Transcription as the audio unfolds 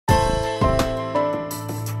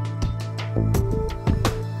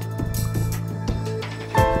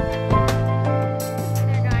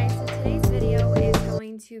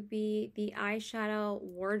be the Eyeshadow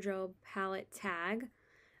Wardrobe Palette Tag.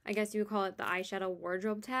 I guess you would call it the Eyeshadow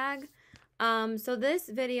Wardrobe Tag. So this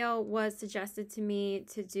video was suggested to me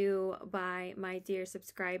to do by my dear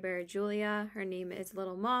subscriber, Julia. Her name is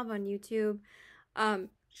Little Mauve on YouTube.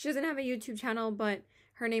 She doesn't have a YouTube channel, but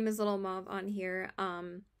her name is Little Mauve on here.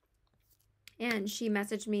 And she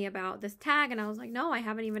messaged me about this tag, and I was like, no, I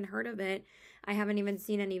haven't even heard of it. I haven't even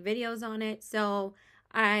seen any videos on it. So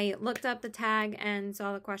I looked up the tag and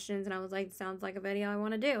saw the questions, and I was like, sounds like a video I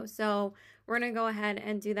want to do. So we're going to go ahead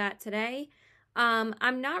and do that today.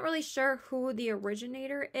 I'm not really sure who the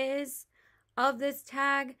originator is of this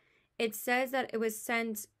tag. It says that it was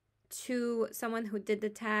sent to someone who did the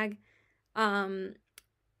tag from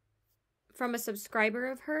a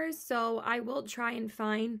subscriber of hers. So I will try and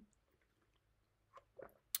find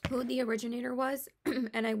who the originator was,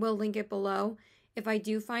 and I will link it below if I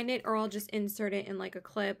do find it, or I'll just insert it in like a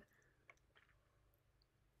clip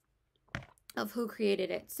of who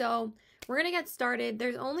created it. So we're gonna get started.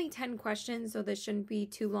 There's only 10 questions, so this shouldn't be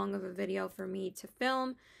too long of a video for me to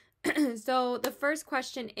film. So the first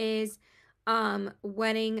question is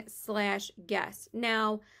wedding/guest.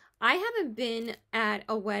 Now, I haven't been at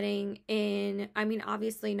a wedding in, I mean,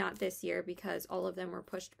 obviously not this year because all of them were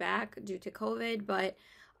pushed back due to COVID, but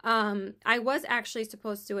I was actually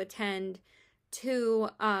supposed to attend 2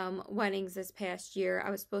 weddings this past year. I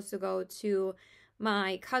was supposed to go to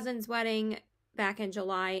my cousin's wedding back in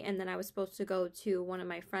July, and then I was supposed to go to one of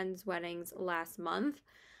my friend's weddings last month.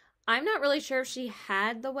 I'm not really sure if she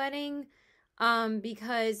had the wedding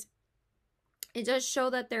because it does show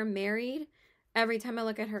that they're married every time I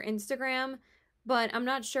look at her Instagram, but I'm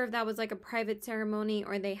not sure if that was like a private ceremony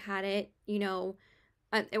or they had it, you know,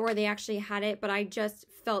 or they actually had it, but I just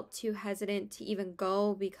felt too hesitant to even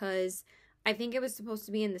go because I think it was supposed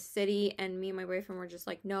to be in the city, and me and my boyfriend were just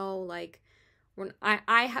like, no, like,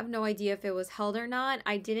 I have no idea if it was held or not.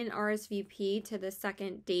 I didn't RSVP to the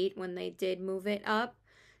second date when they did move it up.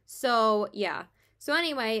 So, yeah. So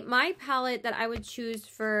anyway, my palette that I would choose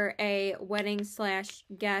for a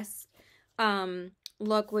wedding/guest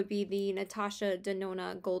look would be the Natasha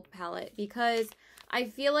Denona Gold palette, because I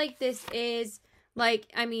feel like this is, like,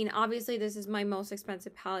 I mean, obviously this is my most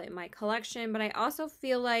expensive palette in my collection, but I also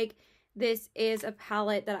feel like this is a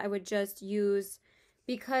palette that I would just use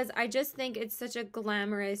because I just think it's such a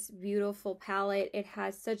glamorous, beautiful palette. It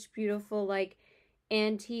has such beautiful, like,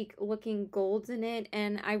 antique looking golds in it,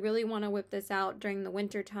 and I really want to whip this out during the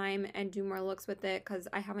winter time and do more looks with it because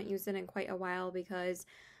I haven't used it in quite a while because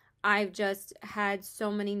I've just had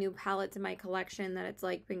so many new palettes in my collection that it's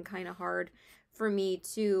like been kind of hard for me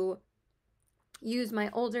to use my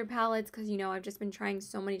older palettes because, you know, I've just been trying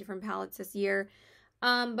so many different palettes this year.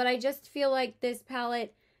 But I just feel like this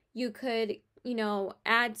palette, you could, you know,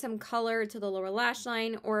 add some color to the lower lash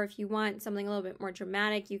line, or if you want something a little bit more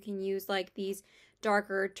dramatic, you can use like these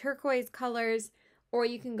darker turquoise colors, or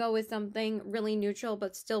you can go with something really neutral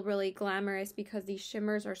but still really glamorous because these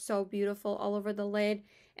shimmers are so beautiful all over the lid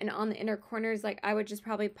and on the inner corners. Like, I would just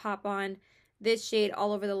probably pop on this shade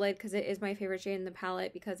all over the lid because it is my favorite shade in the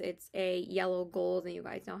palette because it's a yellow gold, and you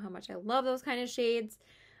guys know how much I love those kind of shades.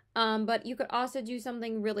 But you could also do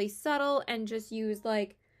something really subtle and just use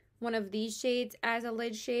like one of these shades as a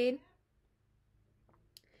lid shade,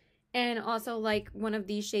 and also like one of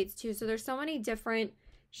these shades too. So there's so many different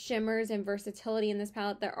shimmers and versatility in this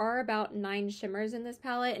palette. There are about 9 shimmers in this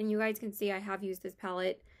palette, and you guys can see I have used this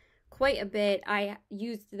palette quite a bit. I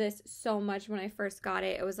used this so much when I first got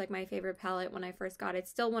it. It was like my favorite palette when I first got it.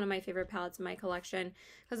 It's still one of my favorite palettes in my collection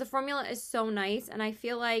because the formula is so nice, and I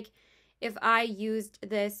feel like if I used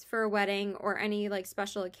this for a wedding or any like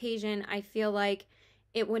special occasion, I feel like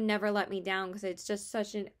it would never let me down because it's just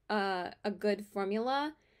such a good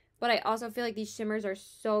formula. But I also feel like these shimmers are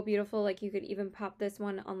so beautiful. Like, you could even pop this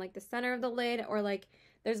one on like the center of the lid, or like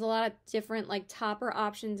there's a lot of different like topper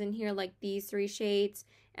options in here, like these 3 shades.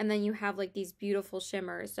 And then you have like these beautiful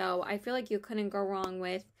shimmers. So I feel like you couldn't go wrong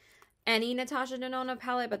with any Natasha Denona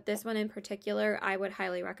palette, but this one in particular I would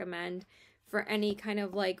highly recommend for any kind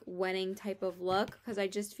of like wedding type of look, because I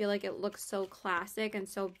just feel like it looks so classic and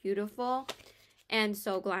so beautiful and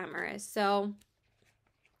so glamorous. So,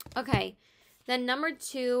 okay. Then number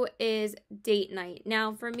 2 is date night.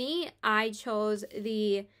 Now for me, I chose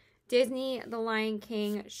the Disney The Lion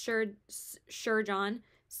King Sir John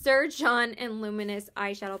and Luminous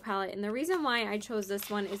eyeshadow palette. And the reason why I chose this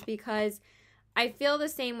one is because I feel the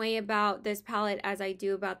same way about this palette as I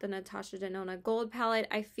do about the Natasha Denona Gold palette.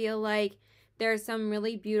 I feel like there's some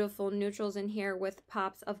really beautiful neutrals in here with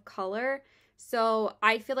pops of color. So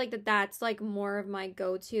I feel like that's like more of my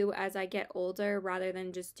go-to as I get older, rather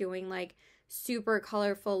than just doing like super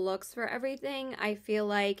colorful looks for everything. I feel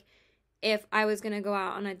like if I was going to go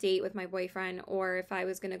out on a date with my boyfriend or if I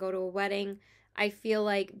was going to go to a wedding, I feel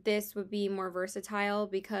like this would be more versatile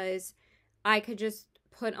because I could just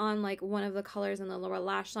put on like one of the colors in the lower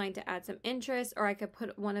lash line to add some interest, or I could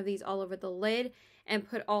put one of these all over the lid and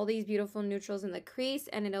put all these beautiful neutrals in the crease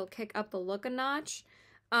and it'll kick up the look a notch.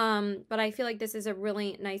 But I feel like this is a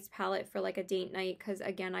really nice palette for like a date night because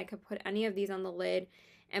again, I could put any of these on the lid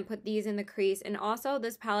and put these in the crease. And also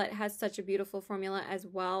this palette has such a beautiful formula as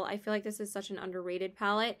well. I feel like this is such an underrated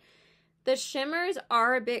palette. The shimmers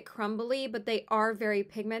are a bit crumbly, but they are very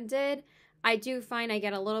pigmented. I do find I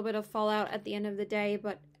get a little bit of fallout at the end of the day,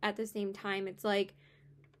 but at the same time, it's like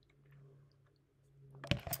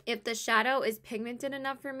if the shadow is pigmented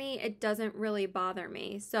enough for me, it doesn't really bother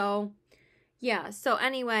me. So yeah, so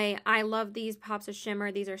anyway, I love these pops of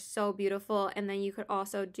shimmer. These are so beautiful. And then you could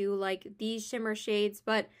also do like these shimmer shades,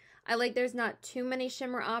 but I like there's not too many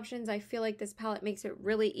shimmer options. I feel like this palette makes it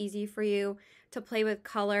really easy for you to play with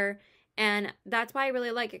color. And that's why I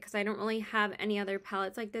really like it because I don't really have any other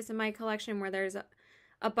palettes like this in my collection where there's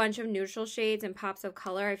a bunch of neutral shades and pops of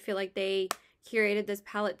color. I feel like they curated this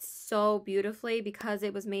palette so beautifully because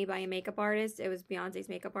it was made by a makeup artist. It was Beyonce's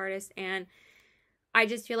makeup artist, and I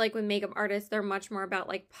just feel like with makeup artists, they're much more about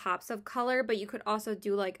like pops of color, but you could also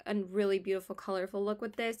do like a really beautiful colorful look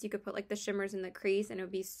with this. You could put like the shimmers in the crease and it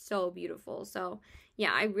would be so beautiful. So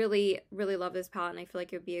yeah, I really, really love this palette and I feel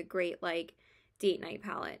like it would be a great like date night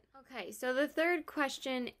palette. Okay, so the third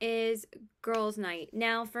question is girls night.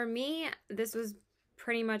 Now for me, this was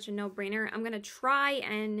pretty much a no-brainer. I'm going to try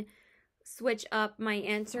and switch up my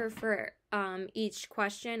answer for each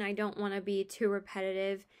question. I don't want to be too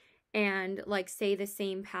repetitive and like say the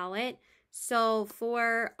same palette. So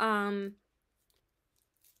for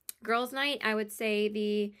girls night, I would say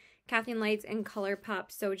the Kathleen Lights and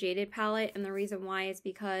ColourPop So Jaded palette, and the reason why is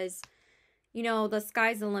because, you know, the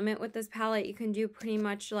sky's the limit with this palette. You can do pretty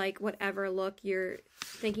much like whatever look you're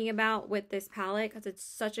thinking about with this palette because it's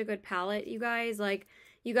such a good palette, you guys. Like,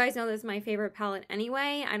 you guys know this is my favorite palette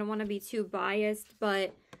anyway. I don't want to be too biased,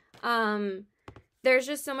 but there's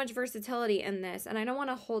just so much versatility in this, and I don't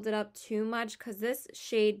want to hold it up too much because this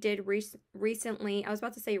shade did recently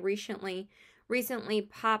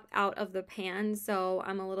pop out of the pan, so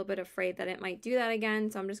I'm a little bit afraid that it might do that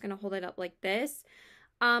again, so I'm just going to hold it up like this.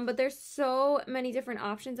 But there's so many different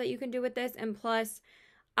options that you can do with this, and plus,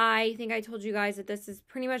 I think I told you guys that this is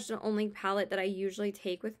pretty much the only palette that I usually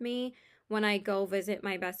take with me when I go visit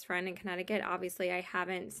my best friend in Connecticut. Obviously, I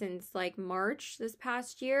haven't since like March this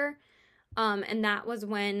past year. And that was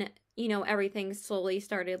when, you know, everything slowly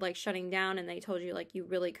started like shutting down and they told you like you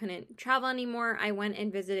really couldn't travel anymore. I went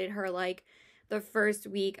and visited her like the first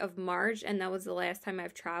week of March, and that was the last time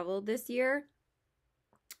I've traveled this year.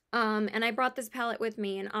 And I brought this palette with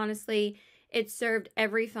me, and honestly, it served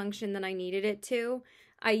every function that I needed it to.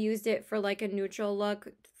 I used it for like a neutral look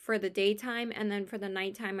for the daytime, and then for the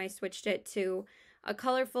nighttime I switched it to a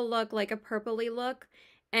colorful look, like a purpley look.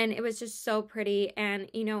 And it was just so pretty, and,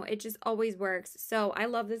 you know, it just always works. So I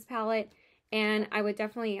love this palette, and I would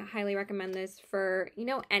definitely highly recommend this for, you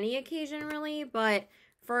know, any occasion really. But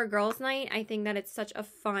for a girls' night, I think that it's such a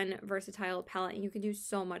fun, versatile palette, and you can do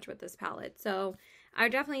so much with this palette. So I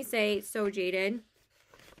would definitely say So Jaded.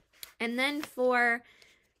 And then for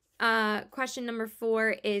question number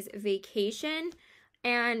 4 is Vacation.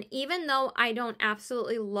 And even though I don't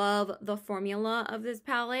absolutely love the formula of this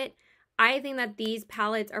palette, I think that these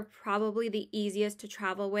palettes are probably the easiest to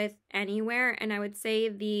travel with anywhere. And I would say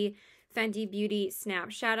the Fenty Beauty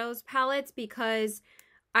Snap Shadows palettes, because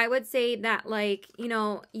I would say that, like, you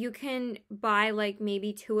know, you can buy like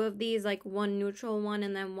maybe 2 of these, like one neutral one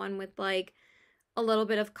and then one with like a little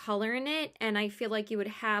bit of color in it. And I feel like you would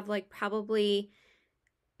have like probably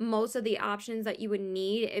most of the options that you would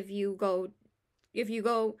need if you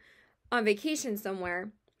go on vacation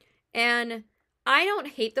somewhere. And I don't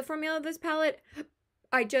hate the formula of this palette.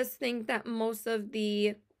 I just think that most of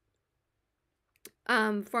the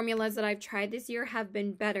formulas that I've tried this year have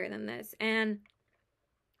been better than this. And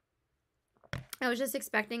I was just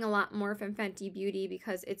expecting a lot more from Fenty Beauty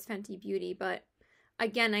because it's Fenty Beauty. But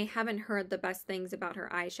again, I haven't heard the best things about her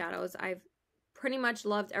eyeshadows. I've pretty much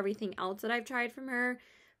loved everything else that I've tried from her,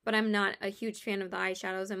 but I'm not a huge fan of the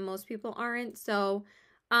eyeshadows, and most people aren't. So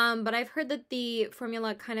but I've heard that the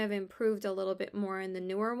formula kind of improved a little bit more in the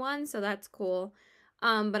newer one, so that's cool.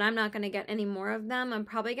 But I'm not going to get any more of them. I'm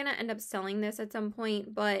probably going to end up selling this at some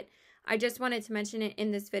point, but I just wanted to mention it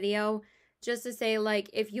in this video just to say, like,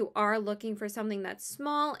 if you are looking for something that's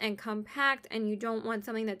small and compact and you don't want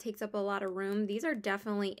something that takes up a lot of room, these are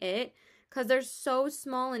definitely it. because they're so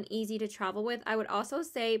small and easy to travel with. I would also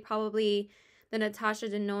say probably the Natasha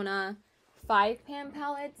Denona 5-pan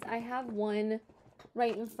palettes. I have one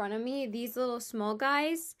right in front of me. These little small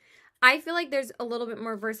guys. I feel like there's a little bit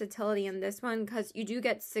more versatility in this one because you do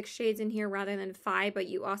get 6 shades in here rather than 5, but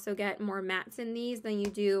you also get more mattes in these than you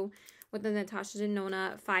do with the Natasha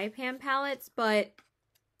Denona 5-pan palettes. But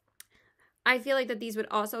I feel like that these would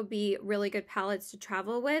also be really good palettes to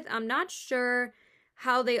travel with. I'm not sure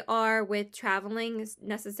how they are with traveling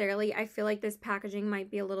necessarily. I feel like this packaging might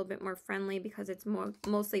be a little bit more friendly because it's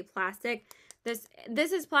mostly plastic.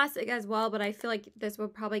 This is plastic as well, but I feel like this will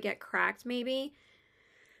probably get cracked maybe.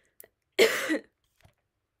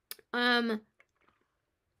 But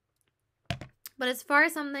as far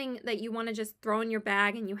as something that you want to just throw in your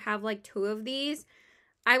bag and you have like 2 of these,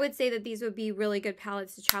 I would say that these would be really good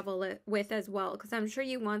palettes to travel with as well, because I'm sure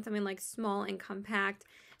you want something like small and compact,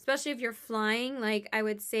 especially if you're flying. Like I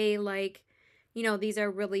would say, like, you know, these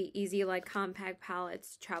are really easy like compact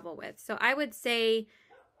palettes to travel with. So I would say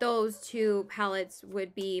those 2 palettes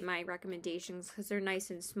would be my recommendations because they're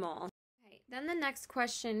nice and small. Okay, then the next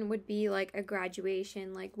question would be like a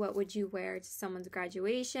graduation, like what would you wear to someone's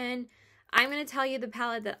graduation? I'm going to tell you the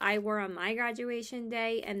palette that I wore on my graduation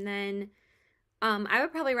day, and then I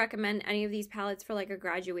would probably recommend any of these palettes for like a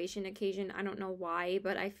graduation occasion. I don't know why,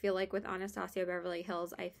 but I feel like with Anastasia Beverly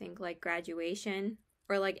Hills, I think like graduation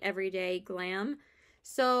or like everyday glam.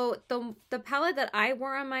 So the palette that I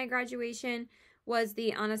wore on my graduation was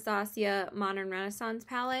the Anastasia Modern Renaissance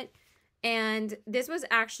palette. And this was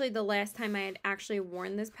actually the last time I had actually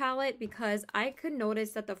worn this palette because I could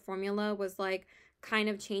notice that the formula was like kind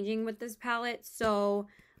of changing with this palette. So,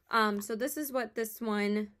 so this is what this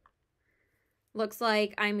one looks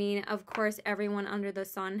like. I mean, of course, everyone under the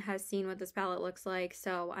sun has seen what this palette looks like,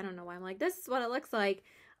 so I don't know why I'm like, this is what it looks like.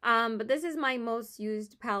 But this is my most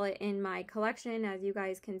used palette in my collection. As you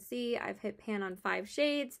guys can see, I've hit pan on 5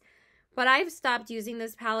 shades, but I've stopped using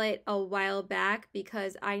this palette a while back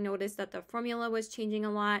because I noticed that the formula was changing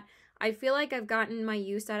a lot. I feel like I've gotten my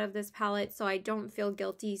use out of this palette, so I don't feel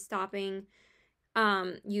guilty stopping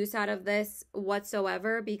use out of this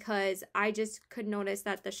whatsoever because I just could notice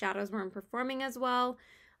that the shadows weren't performing as well.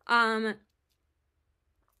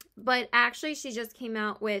 But actually she just came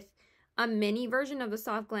out with a mini version of the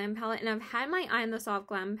Soft Glam palette, and I've had my eye on the Soft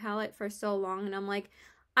Glam palette for so long, and I'm like,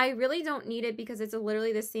 I really don't need it because it's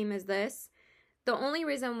literally the same as this. The only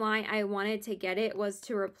reason why I wanted to get it was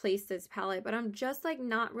to replace this palette, but I'm just like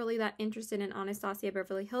not really that interested in Anastasia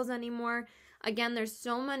Beverly Hills anymore. Again, there's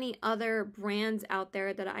so many other brands out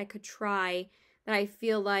there that I could try that I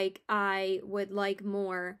feel like I would like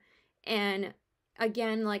more. And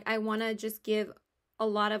again, like I want to just give a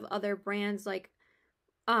lot of other brands like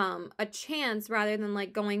a chance rather than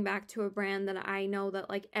like going back to a brand that I know that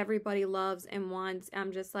like everybody loves and wants.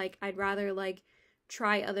 I'm just like, I'd rather like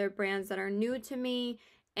try other brands that are new to me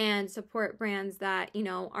and support brands that, you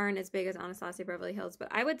know, aren't as big as Anastasia Beverly Hills. But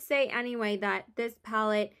I would say anyway that this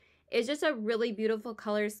palette is just a really beautiful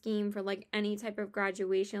color scheme for like any type of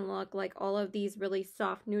graduation look, like all of these really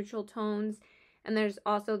soft neutral tones. And there's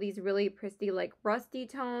also these really pristine like rusty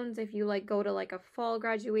tones. If you like go to like a fall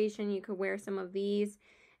graduation, you could wear some of these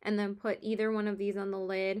and then put either one of these on the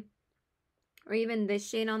lid or even this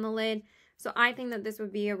shade on the lid. So I think that this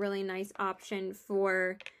would be a really nice option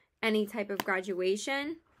for any type of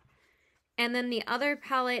graduation. And then the other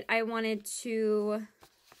palette I wanted to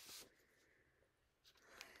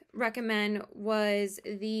recommend was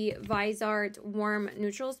the Viseart Warm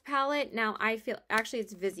Neutrals palette. Now I feel, actually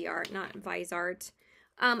it's Viseart, not Viseart.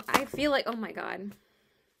 I feel like, oh my god.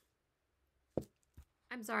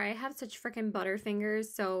 I'm sorry, I have such freaking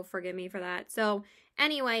butterfingers, so forgive me for that. So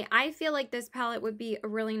anyway, I feel like this palette would be a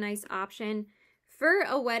really nice option for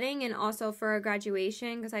a wedding and also for a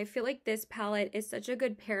graduation because I feel like this palette is such a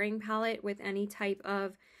good pairing palette with any type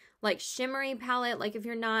of like shimmery palette. Like if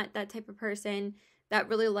you're not that type of person that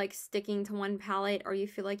really likes sticking to one palette or you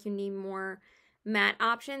feel like you need more matte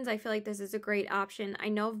options, I feel like this is a great option. I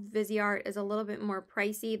know Viseart is a little bit more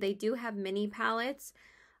pricey. They do have mini palettes.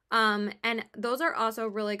 And those are also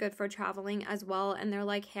really good for traveling as well. And they're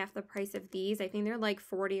like half the price of these. I think they're like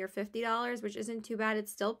 $40 or $50, which isn't too bad.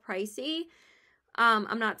 It's still pricey.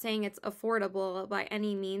 I'm not saying it's affordable by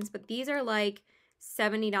any means, but these are like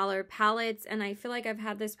 $70 palettes. And I feel like I've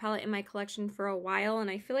had this palette in my collection for a while. And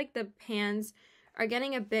I feel like the pans are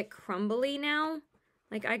getting a bit crumbly now.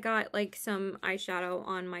 Like I got like some eyeshadow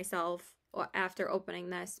on myself after opening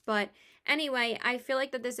this. But anyway, I feel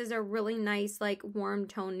like that this is a really nice like warm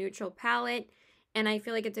tone neutral palette. And I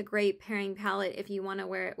feel like it's a great pairing palette if you want to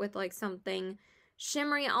wear it with like something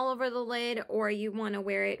shimmery all over the lid, or you want to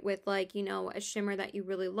wear it with like, you know, a shimmer that you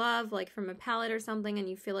really love, like from a palette or something, and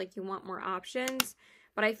you feel like you want more options.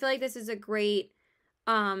 But I feel like this is a great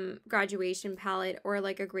graduation palette, or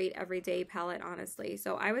like a great everyday palette, honestly.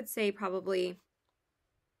 So I would say probably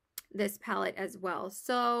this palette as well.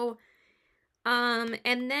 So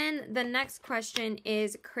and then the next question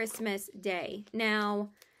is Christmas Day. Now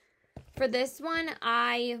for this one,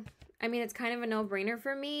 I mean, it's kind of a no-brainer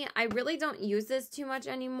for me. I really don't use this too much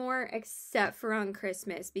anymore, except for on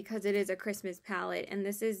Christmas, because it is a Christmas palette. And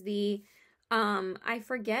this is the, I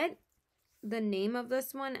forget the name of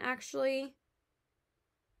this one, actually.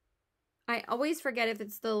 I always forget if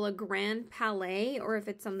it's the Le Grand Palais or if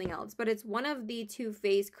it's something else. But it's one of the Too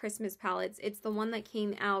Faced Christmas palettes. It's the one that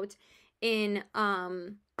came out in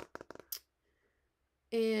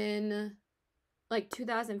like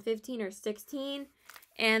 2015 or 16.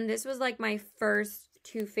 And this was like my first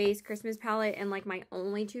Too Faced Christmas palette and like my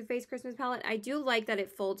only Too Faced Christmas palette. I do like that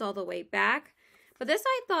it folds all the way back. But this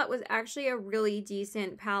I thought was actually a really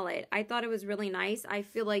decent palette. I thought it was really nice. I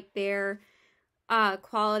feel like their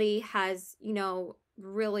quality has, you know,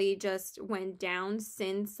 really just went down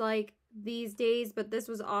since like these days. But this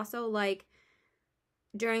was also like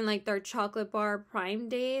during like their chocolate bar prime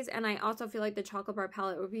days, and I also feel like the chocolate bar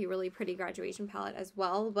palette would be a really pretty graduation palette as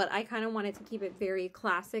well, but I kind of wanted to keep it very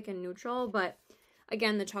classic and neutral. But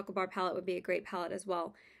again, the chocolate bar palette would be a great palette as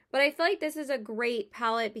well. But I feel like this is a great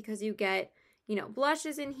palette because you get, you know,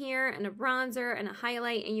 blushes in here and a bronzer and a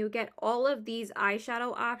highlight, and you get all of these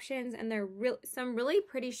eyeshadow options, and there are some really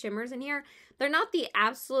pretty shimmers in here. They're not the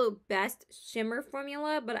absolute best shimmer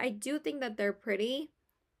formula, but I do think that they're pretty.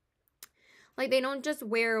 Like, they don't just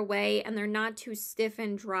wear away, and they're not too stiff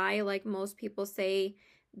and dry like most people say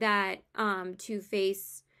that Too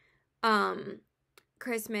Faced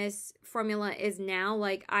Christmas formula is now.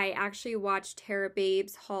 Like, I actually watched Tara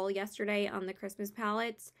Babe's haul yesterday on the Christmas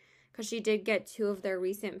palettes, because she did get 2 of their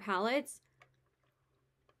recent palettes.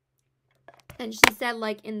 And she said,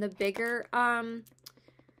 like, in the bigger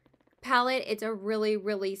palette, it's a really,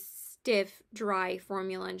 really stiff, dry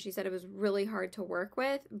formula, and she said it was really hard to work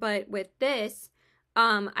with. But with this,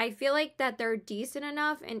 I feel like that they're decent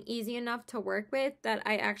enough and easy enough to work with that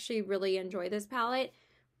I actually really enjoy this palette.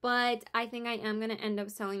 But I think I am going to end up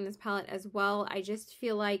selling this palette as well. I just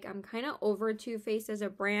feel like I'm kind of over Too Faced as a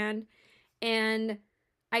brand, and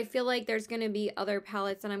I feel like there's going to be other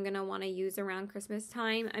palettes that I'm going to want to use around Christmas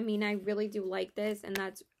time. I mean, I really do like this, and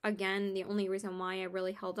that's, again, the only reason why I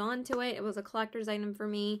really held on to it. It was a collector's item for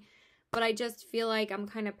me. But I just feel like I'm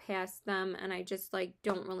kind of past them, and I just like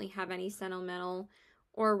don't really have any sentimental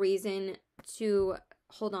or reason to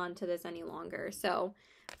hold on to this any longer. So,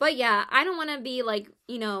 but yeah, I don't want to be like,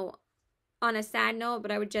 you know, on a sad note,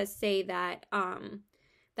 but I would just say that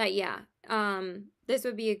this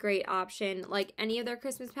would be a great option. Like any of their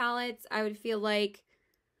Christmas palettes, I would feel like,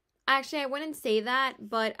 actually I wouldn't say that,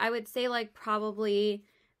 but I would say like probably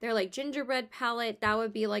their like gingerbread palette, that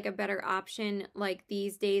would be like a better option like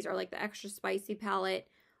these days, or like the extra spicy palette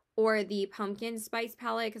or the pumpkin spice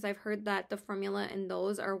palette, because I've heard that the formula in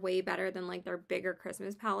those are way better than like their bigger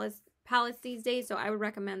Christmas palettes these days. So I would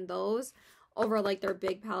recommend those over like their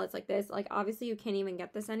big palettes like this. Like obviously you can't even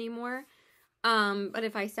get this anymore. But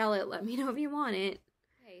if I sell it, let me know if you want it.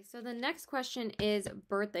 Okay, so the next question is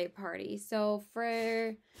birthday party. So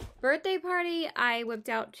for birthday party, I whipped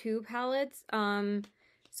out 2 palettes.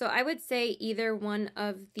 So I would say either one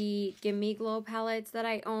of the Gimme Glow palettes that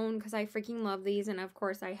I own, because I freaking love these, and of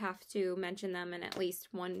course I have to mention them in at least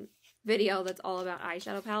one video that's all about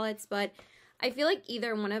eyeshadow palettes. But I feel like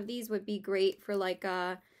either one of these would be great for like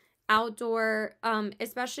a outdoor,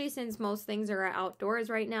 especially since most things are outdoors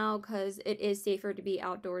right now, because it is safer to be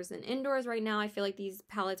outdoors than indoors right now. I feel like these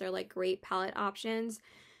palettes are like great palette options.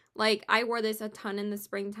 Like I wore this a ton in the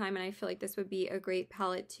springtime, and I feel like this would be a great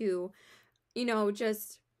palette to, you know,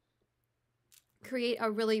 just create a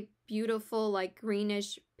really beautiful like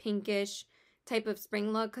greenish pinkish type of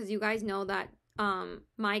spring look, because you guys know that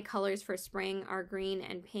my colors for spring are green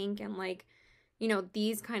and pink and like, you know,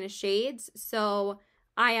 these kind of shades. So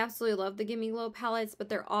I absolutely love the Gimme Glow palettes, but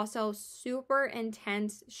they're also super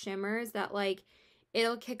intense shimmers that like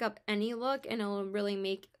it'll kick up any look, and it'll really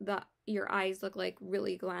make your eyes look like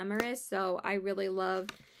really glamorous. So I really love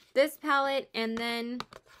this palette. And then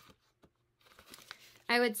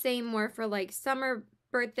I would say more for like summer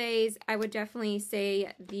birthdays, I would definitely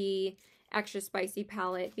say the extra spicy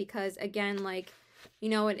palette, because again, like, you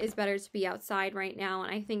know, it is better to be outside right now.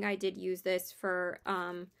 And I think I did use this for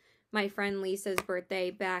my friend Lisa's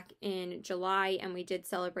birthday back in July, and we did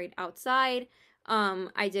celebrate outside.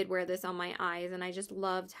 I did wear this on my eyes and I just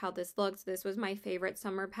loved how this looked. This was my favorite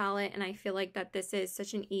summer palette, and I feel like that this is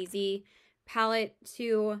such an easy palette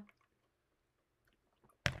to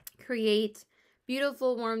create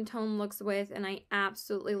beautiful warm tone looks with, and I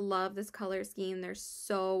absolutely love this color scheme. They're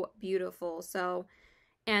so beautiful. So,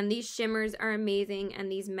 and these shimmers are amazing,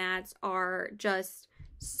 and these mattes are just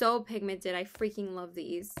so pigmented. I freaking love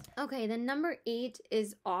these. Okay, then number 8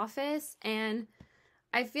 is Office, and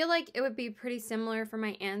I feel like it would be pretty similar for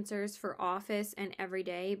my answers for Office and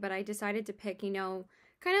Everyday, but I decided to pick, you know,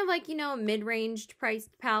 kind of like, you know, mid-ranged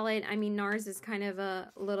priced palette. I mean, NARS is kind of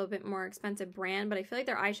a little bit more expensive brand, but I feel like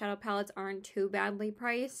their eyeshadow palettes aren't too badly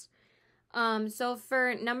priced. So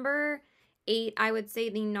for number 8, I would say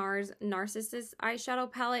the NARS Narcissus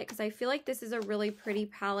eyeshadow palette, because I feel like this is a really pretty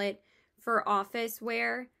palette for office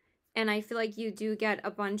wear. And I feel like you do get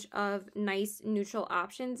a bunch of nice neutral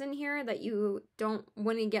options in here that you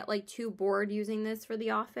wouldn't get like too bored using this for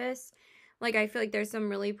the office. Like, I feel like there's some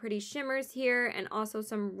really pretty shimmers here and also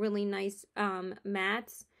some really nice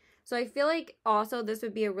mattes. So I feel like also this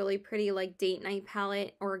would be a really pretty like date night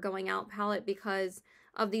palette or going out palette because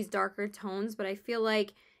of these darker tones. But I feel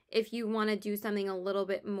like if you want to do something a little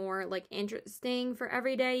bit more like interesting for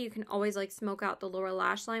every day, you can always like smoke out the lower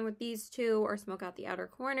lash line with these two or smoke out the outer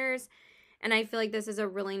corners. And I feel like this is a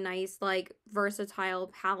really nice like versatile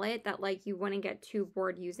palette that like you wouldn't get too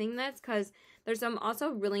bored using this, because there's some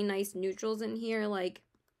also really nice neutrals in here, like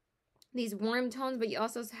these warm tones, but you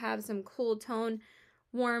also have some cool tone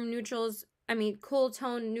warm neutrals. I mean, cool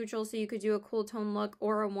tone neutrals, so you could do a cool tone look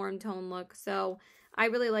or a warm tone look. So I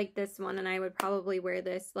really like this one, and I would probably wear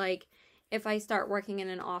this like if I start working in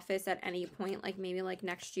an office at any point, like maybe like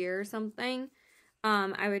next year or something.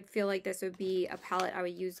 I would feel like this would be a palette I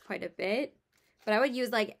would use quite a bit. But I would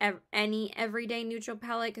use like any everyday neutral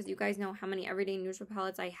palette, because you guys know how many everyday neutral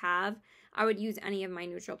palettes I have. I would use any of my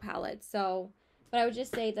neutral palettes. So, but I would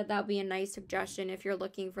just say that that would be a nice suggestion if you're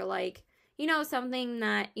looking for like, you know, something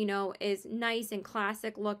that, you know, is nice and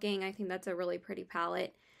classic looking. I think that's a really pretty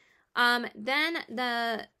palette. Then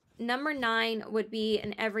the number 9 would be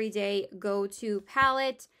an everyday go-to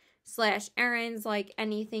palette / errands, like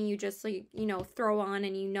anything you just like, you know, throw on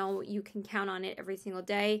and you know you can count on it every single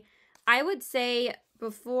day. I would say,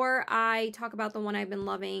 before I talk about the one I've been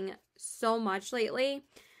loving so much lately,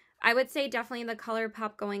 I would say definitely the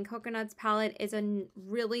ColourPop Going Coconuts palette is a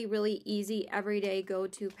really, really easy everyday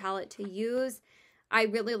go-to palette to use. I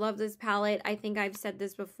really love this palette. I think I've said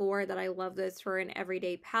this before that I love this for an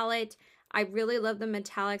everyday palette. I really love the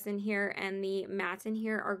metallics in here, and the mattes in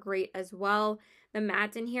here are great as well. The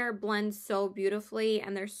mattes in here blend so beautifully,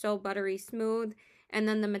 and they're so buttery smooth. And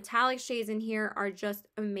then the metallic shades in here are just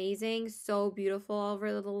amazing, so beautiful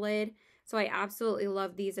over the lid. So I absolutely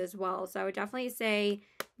love these as well. So I would definitely say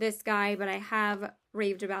this guy, but I have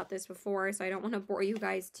raved about this before, so I don't want to bore you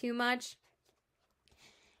guys too much.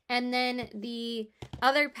 And then the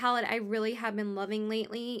other palette I really have been loving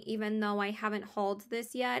lately, even though I haven't hauled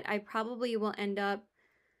this yet, I'm probably just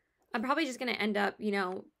going to end up, you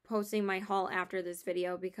know, posting my haul after this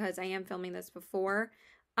video because I am filming this before.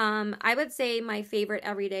 I would say my favorite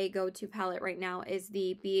everyday go-to palette right now is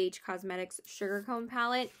the BH Cosmetics Sugar Cone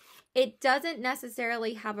palette. It doesn't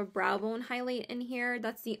necessarily have a brow bone highlight in here.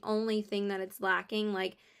 That's the only thing that it's lacking.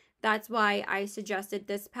 Like, that's why I suggested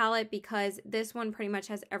this palette, because this one pretty much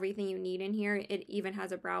has everything you need in here. It even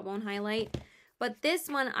has a brow bone highlight. But this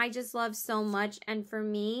one I just love so much, and for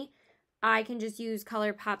me, I can just use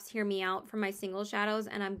ColourPop's Hear Me Out for my single shadows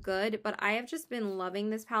and I'm good. But I have just been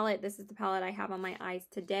loving this palette. This is the palette I have on my eyes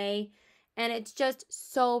today. And it's just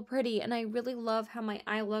so pretty. And I really love how my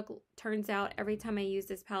eye look turns out every time I use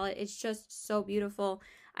this palette. It's just so beautiful.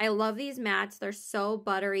 I love these mattes. They're so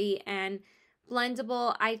buttery and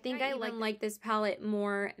blendable. I think I like this palette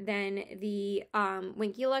more than the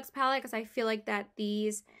Winky Lux palette, because I feel like that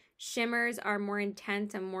these shimmers are more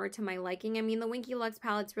intense and more to my liking. I mean, the Winky Lux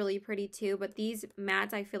palette's really pretty too, but these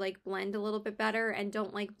mattes I feel like blend a little bit better and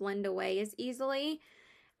don't like blend away as easily.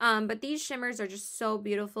 But these shimmers are just so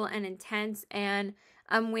beautiful and intense, and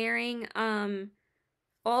I'm wearing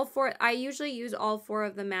all 4. I usually use all 4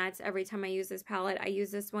 of the mattes every time I use this palette. I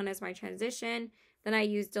use this one as my transition, then I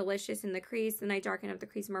use Delicious in the crease, then I darken up the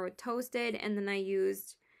crease more with Toasted, and then I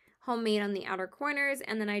used Homemade on the outer corners,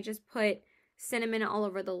 and then I just put Cinnamon all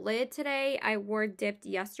over the lid today. I wore Dipped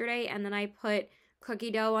yesterday, and then I put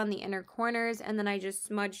Cookie Dough on the inner corners, and then I just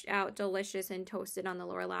smudged out Delicious and Toasted on the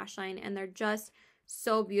lower lash line, and they're just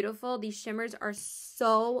so beautiful. These shimmers are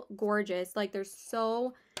so gorgeous. Like, they're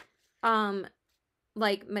so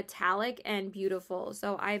like metallic and beautiful.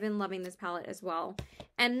 So I've been loving this palette as well.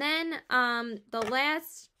 And then the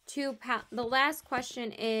last the last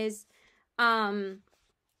question is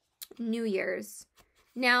New Year's.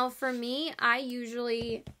 Now, for me, I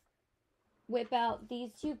usually whip out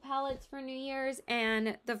these two palettes for New Year's,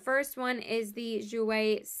 and the first one is the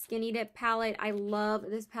Jouer Skinny Dip palette. I love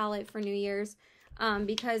this palette for New Year's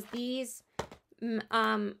because these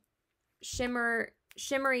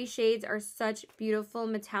shimmery shades are such beautiful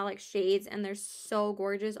metallic shades, and they're so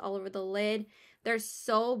gorgeous all over the lid. They're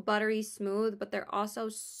so buttery smooth, but they're also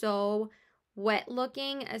so wet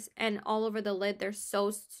looking, and all over the lid they're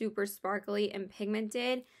so super sparkly and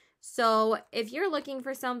pigmented. So if you're looking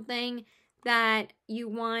for something that you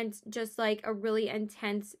want just like a really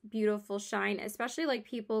intense beautiful shine, especially like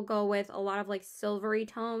people go with a lot of like silvery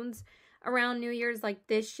tones around New Year's, like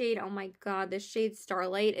this shade, oh my god, this shade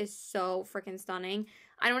Starlight is so freaking stunning.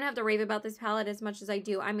 I don't have to rave about this palette as much as I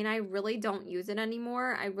do. I mean, I really don't use it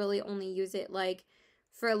anymore. I really only use it like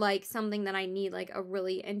for like something that I need like a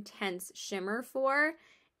really intense shimmer for.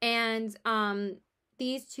 And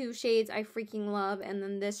these two shades I freaking love, and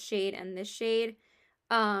then this shade and this shade,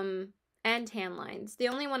 and tan lines. The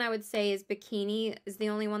only one I would say is Bikini is the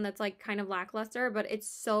only one that's like kind of lackluster, but it's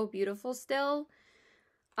so beautiful still.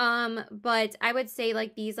 But I would say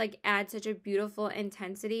like these like add such a beautiful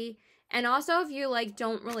intensity. And also if you like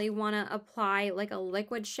don't really want to apply like a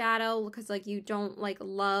liquid shadow, because like you don't like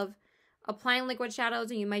love applying liquid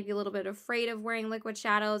shadows, and you might be a little bit afraid of wearing liquid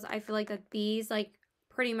shadows, I feel like that these like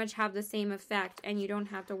pretty much have the same effect, and you don't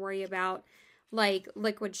have to worry about like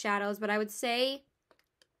liquid shadows. But I would say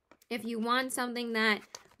if you want something that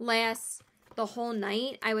lasts the whole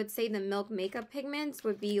night, I would say the Milk Makeup Pigments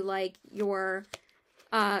would be like your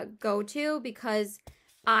go-to, because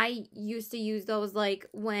I used to use those like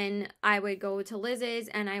when I would go to Liz's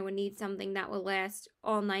and I would need something that would last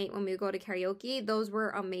all night when we would go to karaoke. Those were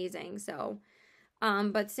amazing. So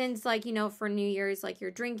but since like, you know, for New Year's, like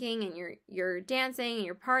you're drinking and you're dancing and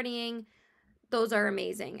you're partying, those are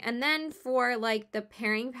amazing. And then for like the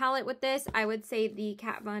pairing palette with this, I would say the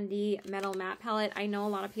Kat Von D Metal Matte palette. I know a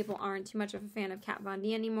lot of people aren't too much of a fan of Kat Von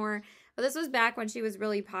D anymore, but this was back when she was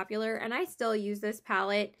really popular, and I still use this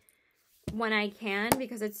palette when I can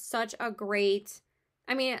because it's such a great,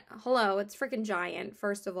 I mean, hello, it's freaking giant,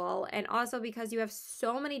 first of all, and also because you have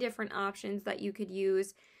so many different options that you could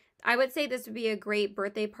use. I would say this would be a great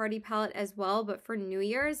birthday party palette as well, but for New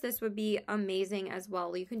Year's, this would be amazing as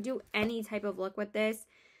well. You can do any type of look with this.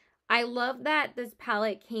 I love that this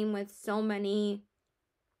palette came with so many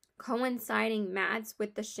coinciding mattes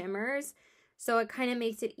with the shimmers, so it kind of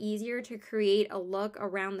makes it easier to create a look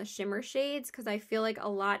around the shimmer shades, because I feel like a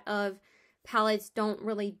lot of palettes don't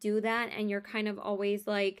really do that, and you're kind of always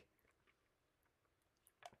like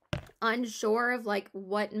unsure of like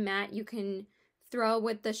what matte you can throw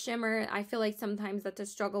with the shimmer. I feel like sometimes that's a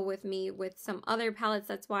struggle with me with some other palettes.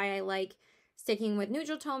 That's why I like sticking with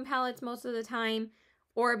neutral tone palettes most of the time,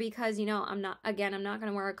 or because, you know, I'm not going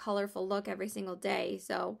to wear a colorful look every single day.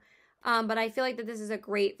 So but I feel like that this is a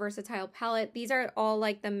great versatile palette. These are all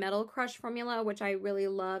like the Metal Crush formula, which I really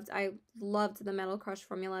loved. I loved the Metal Crush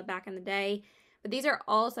formula back in the day. But these are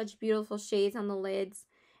all such beautiful shades on the lids.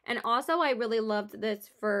 And also, I really loved this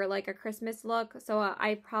for like a Christmas look. So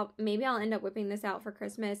maybe I'll end up whipping this out for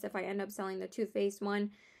Christmas if I end up selling the Too Faced one,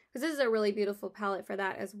 because this is a really beautiful palette for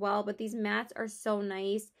that as well. But these mattes are so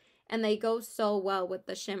nice, and they go so well with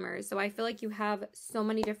the shimmers. So I feel like you have so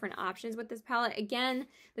many different options with this palette. Again,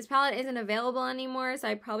 this palette isn't available anymore, so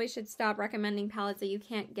I probably should stop recommending palettes that you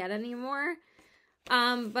can't get anymore.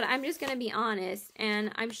 But I'm just going to be honest,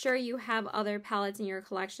 and I'm sure you have other palettes in your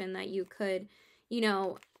collection that you could, you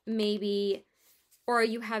know, maybe, or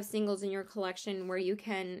you have singles in your collection where you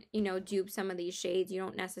can, you know, dupe some of these shades. You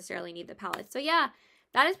don't necessarily need the palette. So yeah,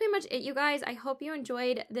 that is pretty much it, you guys. I hope you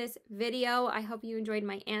enjoyed this video. I hope you enjoyed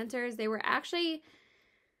my answers. They were actually,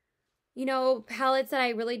 you know, palettes that I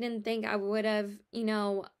really didn't think I would have, you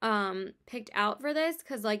know, picked out for this,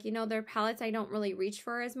 because like, you know, they're palettes I don't really reach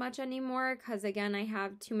for as much anymore, because again, I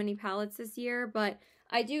have too many palettes this year. But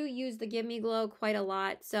I do use the Give Me Glow quite a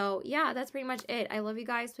lot. So yeah, that's pretty much it. I love you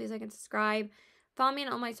guys. Please like and subscribe. Follow me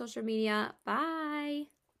on all my social media. Bye.